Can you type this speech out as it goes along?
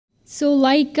So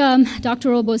like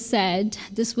Dr. Robo said,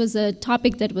 this was a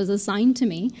topic that was assigned to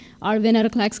me. Are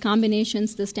venetoclax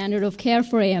combinations the standard of care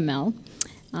for AML?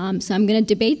 So I'm going to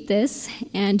debate this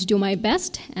and do my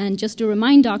best. And just to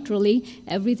remind Dr. Lee,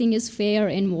 everything is fair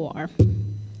in war.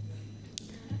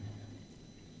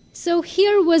 So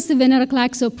here was the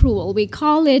venetoclax approval. We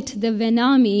call it the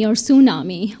Venami or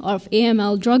tsunami of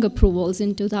AML drug approvals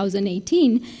in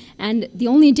 2018. And the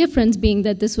only difference being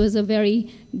that this was a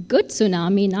very good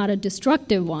tsunami, not a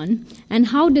destructive one. And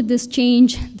how did this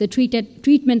change the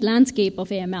treatment landscape of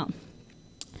AML?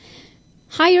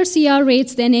 Higher CR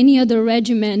rates than any other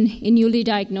regimen in newly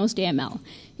diagnosed AML.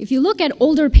 If you look at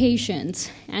older patients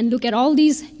and look at all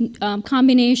these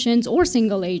combinations or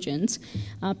single agents,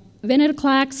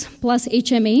 venetoclax plus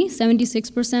HMA,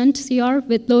 76% CR,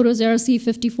 with low-dose Ara-C,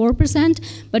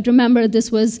 54%. But remember,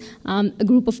 this was a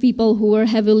group of people who were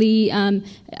heavily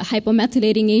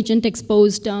hypomethylating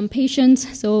agent-exposed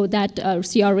patients, so that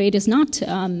CR rate is not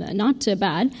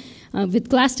bad. With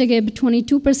Glastigib,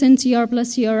 22% CR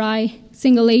plus CRI,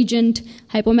 single agent,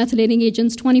 hypomethylating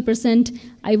agents, 20%,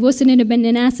 ivosidenib and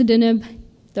ninacidinib,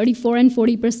 34 and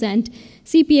 40%,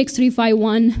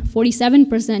 CPX351,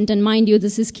 47%, and mind you,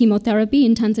 this is chemotherapy,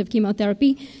 intensive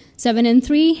chemotherapy, 7 and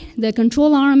 3. The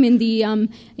control arm in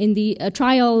the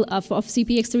trial of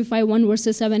CPX351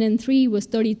 versus 7 and 3 was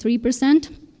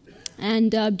 33%.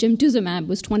 And gemtuzumab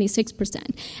was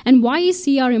 26%. And why is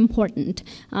CR important?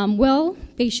 Well,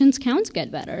 patients' counts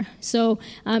get better. So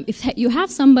if you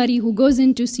have somebody who goes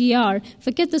into CR,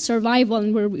 forget the survival,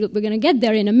 and we're going to get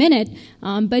there in a minute,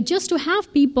 but just to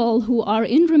have people who are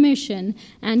in remission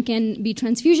and can be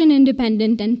transfusion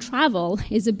independent and travel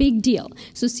is a big deal.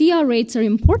 So CR rates are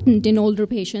important in older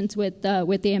patients with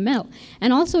AML.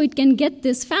 And also it can get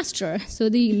this faster. So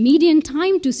the median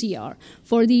time to CR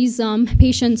for these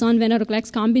patients on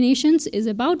venetoclax combinations is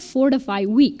about 4 to 5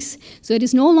 weeks. So it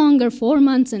is no longer 4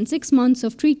 months and 6 months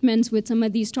of treatments with some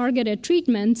of these targeted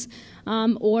treatments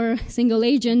or single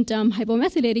agent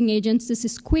hypomethylating agents. This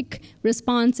is quick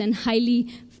response and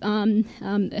highly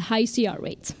high CR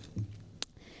rates.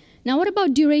 Now, what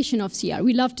about duration of CR?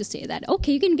 We love to say that,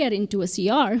 okay, you can get into a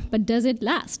CR, but does it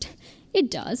last?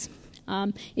 It does.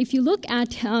 If you look at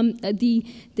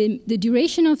the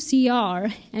duration of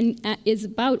CR and is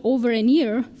about over a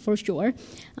year for sure,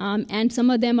 and some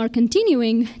of them are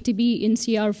continuing to be in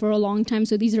CR for a long time.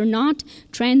 So these are not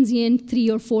transient 3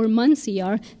 or 4 month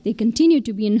CR. They continue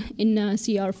to be in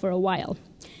CR for a while.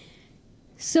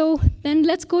 So then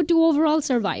let's go to overall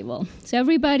survival. So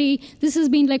everybody, this has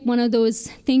been like one of those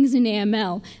things in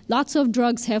AML. Lots of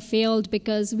drugs have failed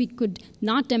because we could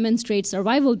not demonstrate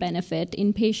survival benefit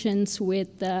in patients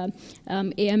with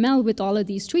AML with all of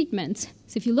these treatments.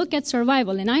 So if you look at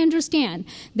survival, and I understand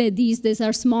that these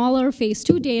are smaller phase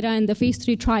 2 data and the phase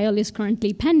 3 trial is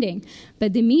currently pending,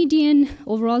 but the median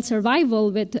overall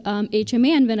survival with HMA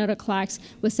and venetoclax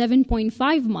was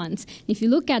 7.5 months. If you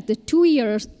look at the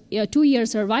 2-year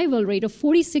survival rate of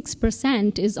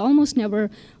 46% is almost never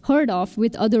heard of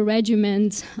with other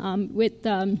regimens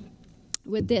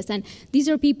with this. And these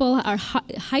are people who are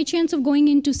high chance of going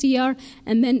into CR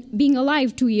and then being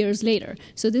alive 2 years later.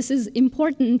 So this is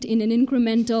important in an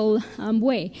incremental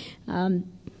way.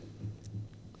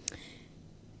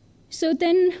 So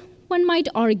then one might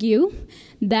argue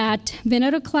that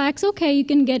venetoclax, okay, you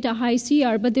can get a high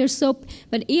CR, but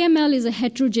AML is a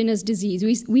heterogeneous disease.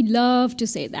 We love to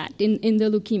say that in the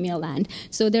leukemia land.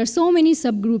 So there are so many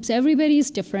subgroups. Everybody is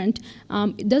different.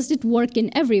 Does it work in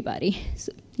everybody?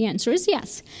 So the answer is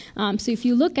yes. So if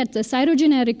you look at the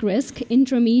cytogenetic risk,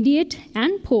 intermediate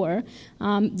and poor,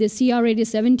 the CR rate is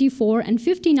 74 and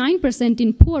 59%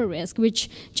 in poor risk, which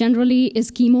generally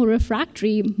is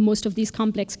chemo-refractory, most of these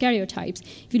complex karyotypes.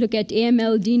 If you look at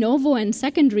AML de novo and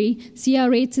secondary, CR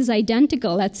rates is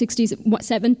identical at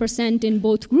 67% in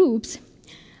both groups.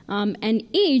 And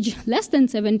age less than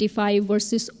 75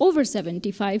 versus over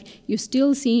 75, you're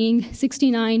still seeing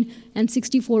 69 and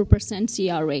 64%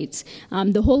 CR rates.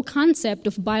 The whole concept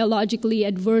of biologically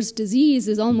adverse disease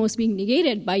is almost being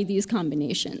negated by these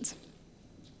combinations.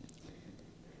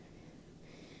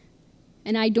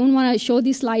 And I don't want to show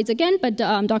these slides again, but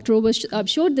Dr. Robo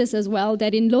showed this as well,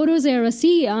 that in low-dose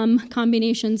Ara-C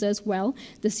combinations as well,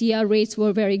 the CR rates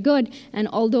were very good. And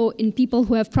although in people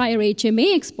who have prior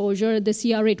HMA exposure, the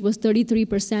CR rate was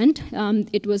 33%,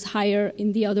 it was higher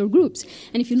in the other groups.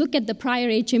 And if you look at the prior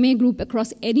HMA group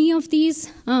across any of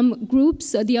these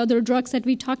groups, the other drugs that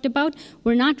we talked about,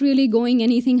 we're not really going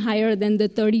anything higher than the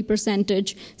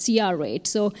 30% CR rate.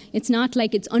 So it's not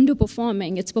like it's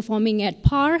underperforming. It's performing at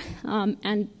par.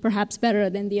 And perhaps better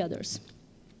than the others.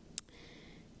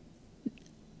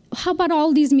 how about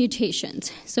all these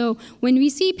mutations? So when we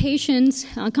see patients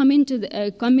come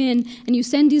in and you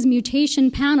send this mutation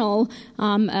panel,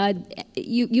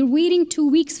 you're waiting 2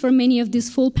 weeks for many of this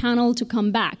full panel to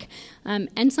come back.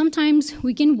 And sometimes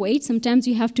we can wait, sometimes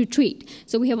you have to treat.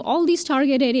 So we have all these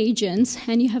targeted agents,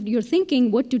 and you're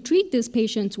thinking what to treat these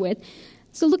patients with.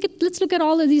 So let's look at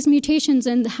all of these mutations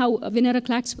and how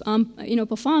venetoclax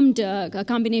performed,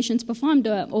 combinations performed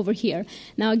over here.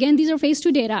 Now again, these are phase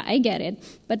 2 data, I get it,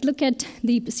 but look at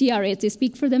the CR rates, they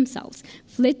speak for themselves.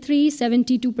 FLT3,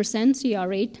 72% CR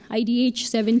rate, IDH,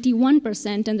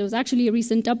 71%, and there was actually a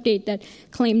recent update that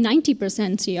claimed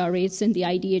 90% CR rates in the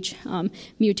IDH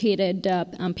mutated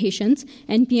patients.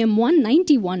 NPM1,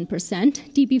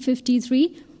 91%,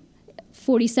 TP53,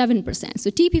 47%.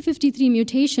 So TP53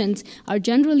 mutations are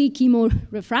generally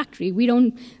chemo-refractory. We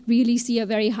don't really see a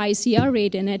very high CR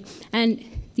rate in it. And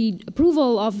the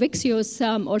approval of Vyxeos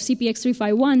or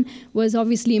CPX351 was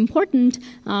obviously important,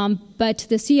 but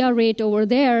the CR rate over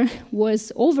there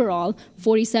was overall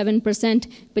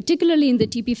 47%, particularly in the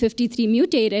TP53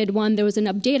 mutated one. There was an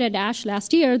update at ASH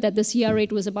last year that the CR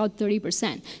rate was about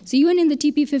 30%. So even in the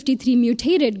TP53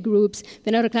 mutated groups,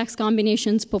 venetoclax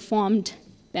combinations performed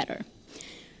better.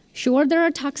 Sure, there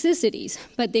are toxicities,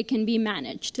 but they can be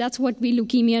managed. That's what we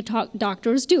leukemia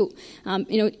doctors do.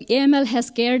 AML has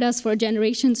scared us for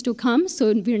generations to come,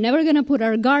 so we're never going to put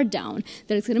our guard down.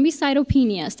 There's going to be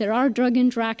cytopenias. There are drug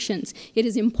interactions. It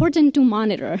is important to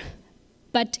monitor.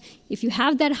 But if you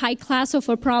have that high class of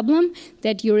a problem,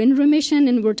 that you're in remission,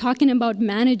 and we're talking about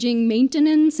managing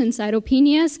maintenance and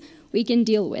cytopenias, we can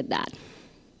deal with that.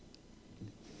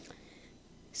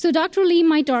 So Dr. Lee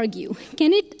might argue,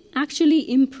 can it actually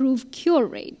improve cure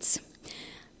rates?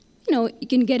 You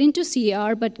can get into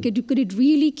CR, but could it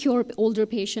really cure older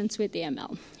patients with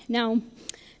AML? Now,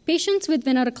 patients with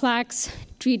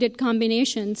venetoclax-treated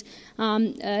combinations,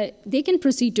 they can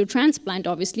proceed to transplant.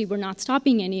 Obviously, we're not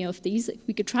stopping any of these.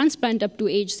 We could transplant up to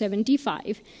age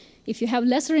 75. If you have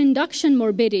lesser induction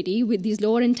morbidity with these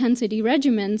lower intensity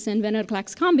regimens and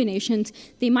venetoclax combinations,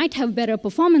 they might have better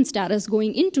performance status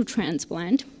going into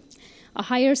transplant. A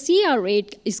higher CR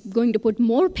rate is going to put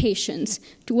more patients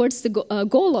towards the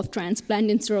goal of transplant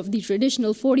instead of the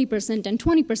traditional 40% and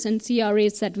 20% CR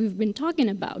rates that we've been talking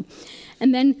about.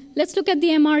 And then let's look at the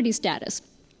MRD status.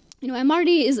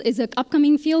 MRD is an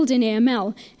upcoming field in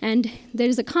AML, and there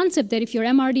is a concept that if you're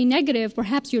MRD negative,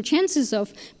 perhaps your chances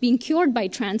of being cured by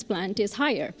transplant is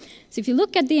higher. So if you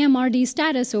look at the MRD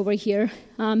status over here,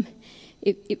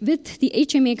 with the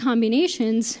HMA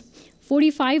combinations,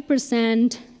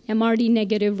 45% MRD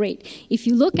negative rate. If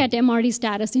you look at MRD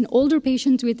status in older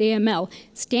patients with AML,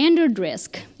 standard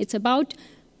risk, it's about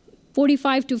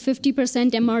 45 to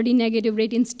 50% MRD negative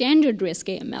rate in standard risk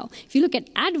AML. If you look at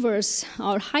adverse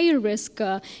or higher risk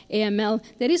AML,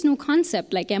 there is no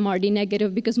concept like MRD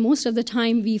negative because most of the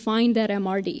time we find that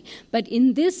MRD. But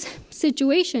in this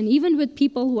situation, even with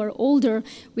people who are older,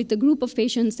 with the group of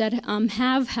patients that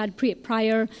have had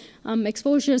prior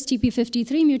exposures,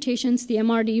 TP53 mutations, the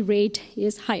MRD rate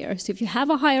is higher. So if you have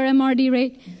a higher MRD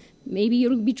rate, maybe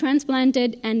you'll be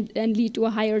transplanted and lead to a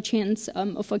higher chance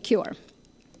of a cure.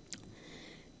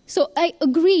 So I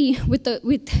agree with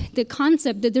the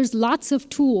concept that there's lots of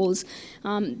tools,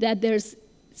 that there's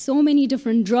so many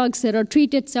different drugs that are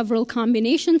treated, several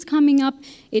combinations coming up.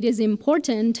 It is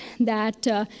important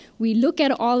that we look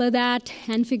at all of that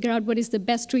and figure out what is the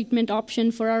best treatment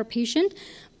option for our patient.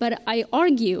 But I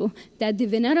argue that the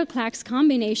venetoclax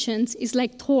combinations is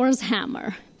like Thor's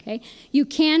hammer. Okay? You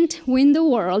can't win the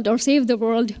world or save the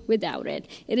world without it.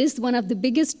 It is one of the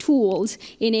biggest tools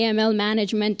in AML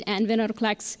management, and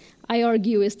venetoclax, I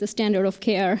argue, is the standard of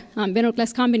care.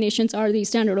 Venetoclax combinations are the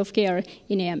standard of care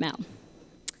in AML.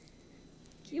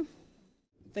 Thank you.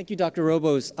 Thank you, Dr.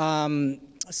 Robos.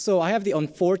 So I have the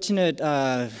unfortunate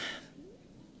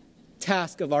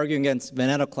task of arguing against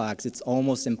venetoclax. It's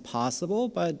almost impossible,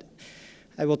 but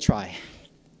I will try.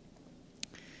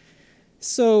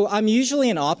 So I'm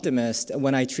usually an optimist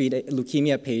when I treat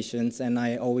leukemia patients, and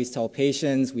I always tell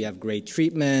patients we have great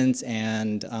treatments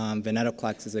and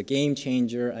venetoclax is a game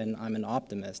changer, and I'm an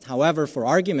optimist. However, for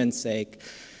argument's sake,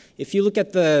 if you look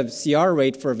at the CR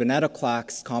rate for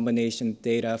venetoclax combination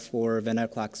data for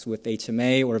venetoclax with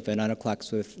HMA or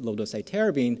venetoclax with low-dose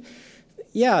cytarabine,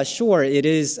 yeah, sure, it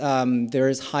is. There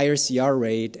is higher CR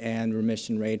rate and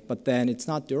remission rate, but then it's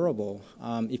not durable.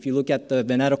 If you look at the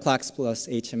venetoclax plus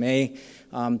HMA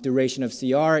duration of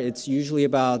CR, it's usually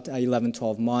about 11,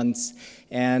 12 months,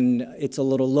 and it's a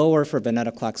little lower for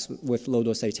venetoclax with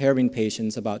low-dose cytarabine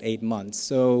patients, about 8 months.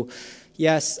 So,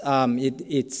 yes,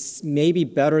 it's maybe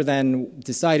better than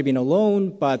decitabine alone,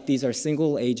 but these are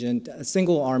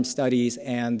single-arm studies,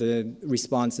 and the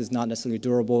response is not necessarily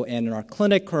durable. And in our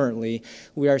clinic currently,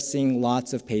 we are seeing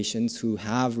lots of patients who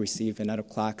have received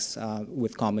venetoclax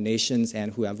with combinations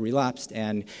and who have relapsed,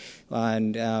 and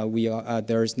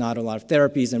there's not a lot of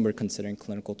therapies, and we're considering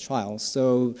clinical trials.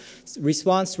 So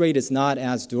response rate is not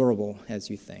as durable as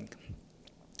you think.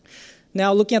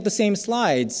 Now, looking at the same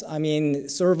slides, I mean,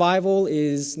 survival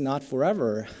is not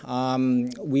forever.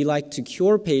 We like to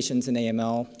cure patients in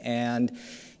AML, and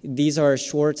these are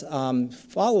short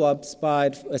follow-ups,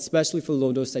 but especially for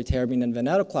low-dose cytarabine and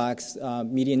venetoclax,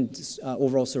 median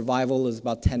overall survival is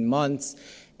about 10 months,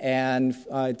 and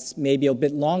it's maybe a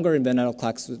bit longer in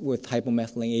venetoclax with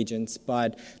hypomethylating agents,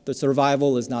 but the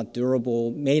survival is not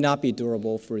durable, may not be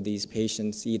durable for these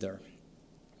patients either.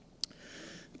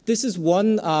 This is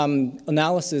one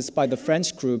analysis by the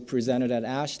French group presented at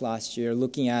ASH last year,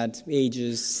 looking at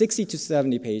ages 60 to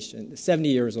 70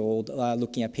 years old,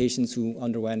 looking at patients who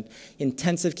underwent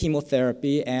intensive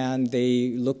chemotherapy, and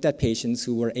they looked at patients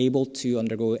who were able to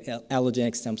undergo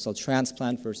allogeneic stem cell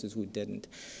transplant versus who didn't.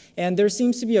 And there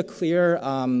seems to be a clear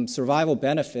survival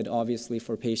benefit, obviously,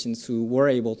 for patients who were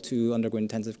able to undergo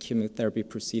intensive chemotherapy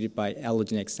preceded by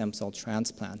allogeneic stem cell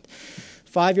transplant.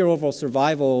 5-year overall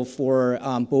survival for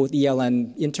both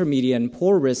ELN intermediate and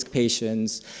poor risk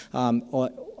patients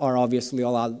are obviously a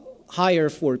lot higher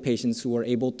for patients who are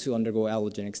able to undergo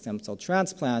allogeneic stem cell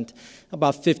transplant,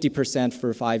 about 50%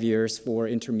 for 5 years for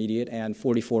intermediate and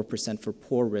 44% for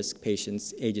poor risk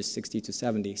patients ages 60 to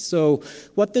 70. So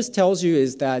what this tells you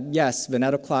is that, yes,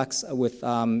 venetoclax with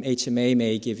HMA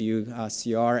may give you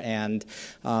CR and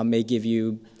may give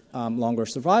you longer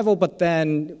survival, but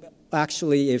then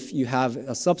actually, if you have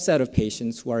a subset of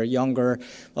patients who are younger,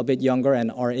 a bit younger,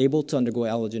 and are able to undergo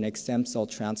allogeneic stem cell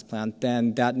transplant,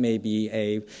 then that may be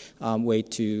a way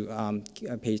to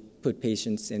put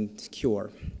patients in cure.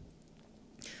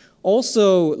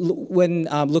 Also, when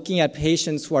looking at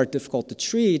patients who are difficult to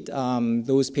treat,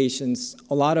 those patients,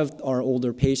 a lot of our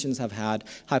older patients have had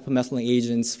hypomethylating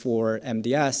agents for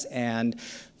MDS, and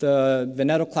the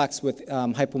venetoclax with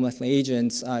hypomethylating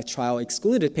agents trial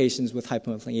excluded patients with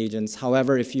hypomethylating agents.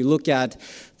 However, if you look at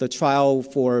the trial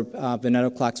for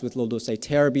venetoclax with low-dose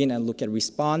cytarabine and look at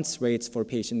response rates for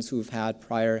patients who've had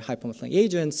prior hypomethylating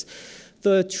agents,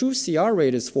 the true CR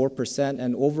rate is 4%,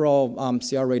 and overall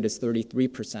CR rate is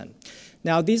 33%.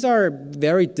 Now, these are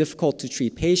very difficult to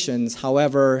treat patients.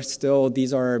 However, still,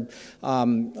 these are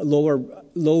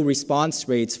low response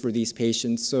rates for these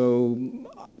patients. So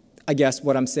I guess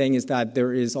what I'm saying is that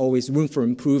there is always room for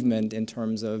improvement in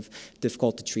terms of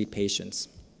difficult to treat patients.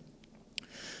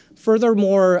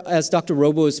 Furthermore, as Dr.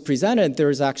 Robo's presented, there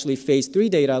is actually phase 3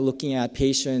 data looking at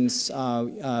patients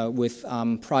with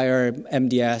prior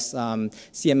MDS,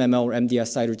 CMML or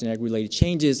MDS cytogenetic-related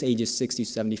changes, ages 60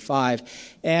 to 75.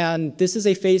 And this is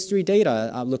a phase 3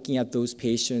 data looking at those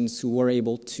patients who were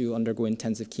able to undergo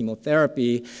intensive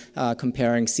chemotherapy,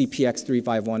 comparing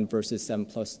CPX-351 versus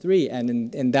 7+3.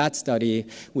 And in that study,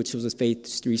 which was a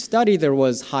phase 3 study, there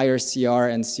was higher CR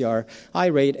and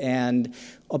CRI rate, and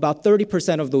about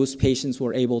 30% of those patients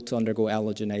were able to undergo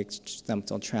allogeneic stem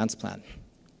cell transplant.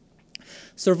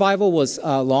 Survival was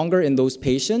longer in those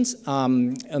patients.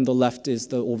 On the left is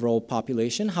the overall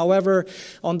population. However,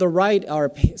 on the right are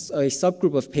a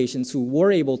subgroup of patients who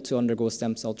were able to undergo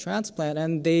stem cell transplant,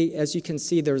 and they, as you can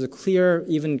see, there's a clear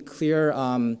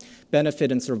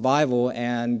benefit in survival,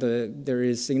 and there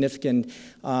is significant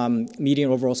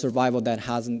median overall survival that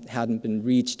hadn't been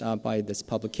reached by this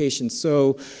publication.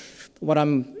 So what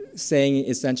I'm saying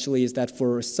essentially is that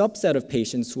for a subset of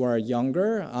patients who are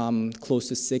younger, close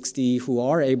to 60, who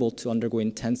are able to undergo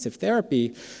intensive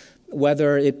therapy,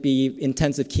 whether it be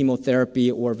intensive chemotherapy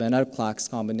or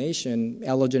venetoclax combination,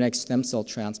 allogeneic stem cell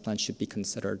transplant should be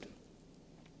considered.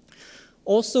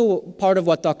 Also, part of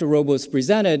what Dr. Robo's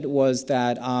presented was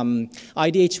that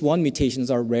IDH1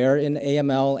 mutations are rare in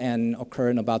AML and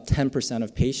occur in about 10%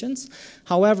 of patients.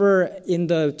 However, in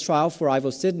the trial for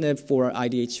ivosidenib for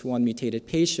IDH1 mutated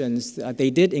patients, they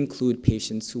did include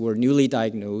patients who were newly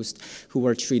diagnosed, who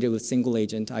were treated with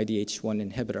single-agent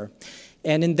IDH1 inhibitor.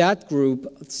 And in that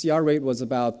group, CR rate was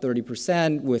about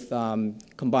 30%, with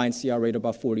combined CR rate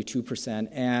about 42%.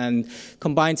 And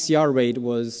combined CR rate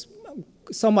was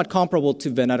somewhat comparable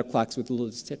to venetoclax with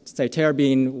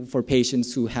cytarabine for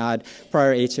patients who had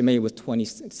prior HMA with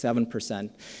 27%.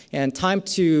 And time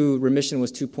to remission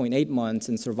was 2.8 months,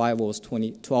 and survival was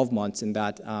 12 months in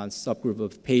that subgroup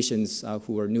of patients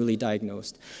who were newly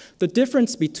diagnosed. The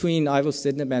difference between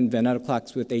ivosidenib and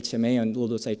venetoclax with HMA and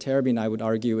cytarabine, I would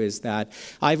argue, is that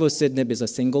ivosidenib is a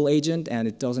single agent, and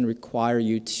it doesn't require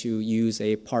you to use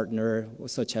a partner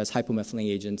such as hypomethylation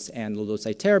agents and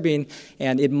cytarabine,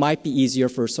 and it might be easier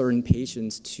for certain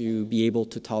patients to be able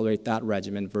to tolerate that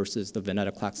regimen versus the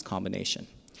venetoclax combination.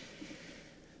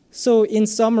 So in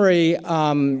summary,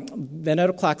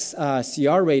 venetoclax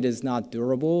CR rate is not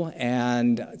durable,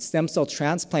 and stem cell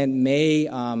transplant may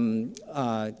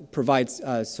provide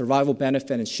survival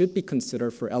benefit and should be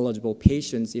considered for eligible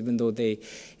patients, even though they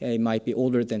might be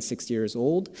older than 60 years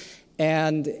old.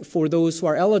 And for those who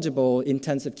are eligible,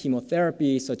 intensive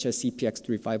chemotherapy such as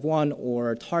CPX-351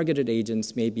 or targeted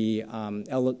agents may be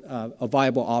a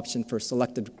viable option for a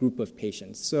selected group of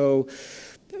patients. So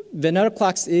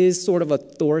venetoclax is sort of a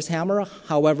Thor's hammer.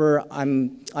 However,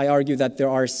 I argue that there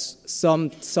are some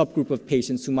subgroup of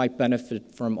patients who might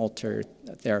benefit from alternative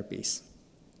therapies.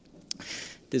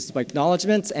 This is my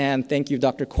acknowledgement, and thank you,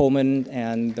 Dr. Coleman,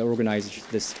 and the organizers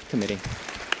of this committee.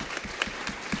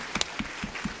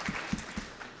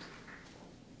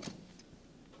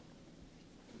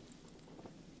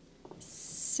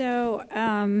 So,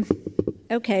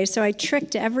 okay, so I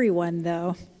tricked everyone,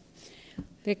 though,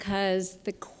 because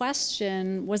the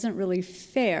question wasn't really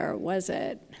fair, was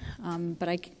it? But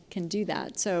I can do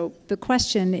that. So the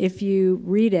question, if you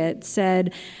read it,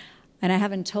 said, and I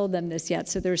haven't told them this yet,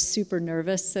 so they're super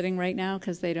nervous sitting right now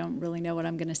because they don't really know what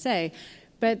I'm going to say.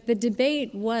 But the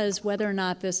debate was whether or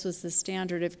not this was the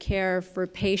standard of care for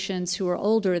patients who are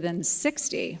older than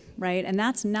 60, right? And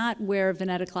that's not where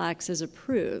venetoclax is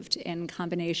approved in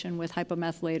combination with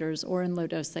hypomethylators or in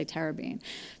low-dose cytarabine.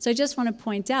 So I just want to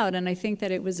point out, and I think that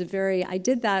it was I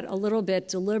did that a little bit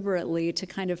deliberately to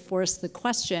kind of force the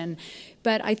question,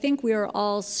 but I think we are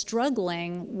all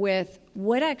struggling with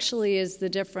what actually is the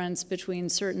difference between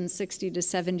certain 60 to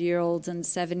 70-year-olds and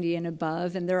 70 and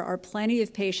above. And there are plenty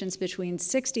of patients between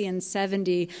 60 and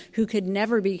 70 who could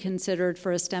never be considered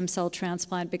for a stem cell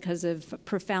transplant because of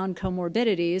profound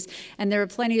comorbidities. And there are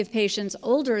plenty of patients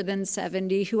older than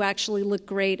 70 who actually look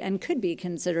great and could be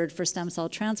considered for stem cell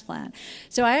transplant.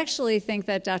 So I actually think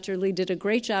that Dr. Lee did a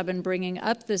great job in bringing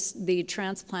up the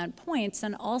transplant points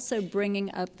and also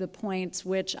bringing up the points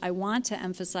which I want to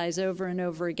emphasize over and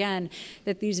over again,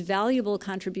 that these valuable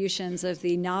contributions of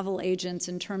the novel agents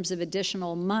in terms of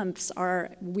additional months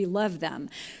we love them.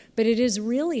 But it is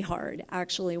really hard,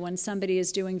 actually, when somebody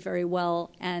is doing very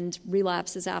well and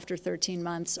relapses after 13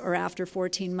 months or after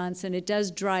 14 months, and it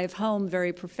does drive home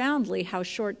very profoundly how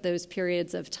short those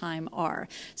periods of time are.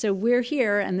 So we're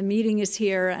here, and the meeting is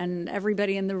here, and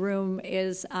everybody in the room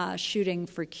is shooting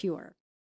for cure.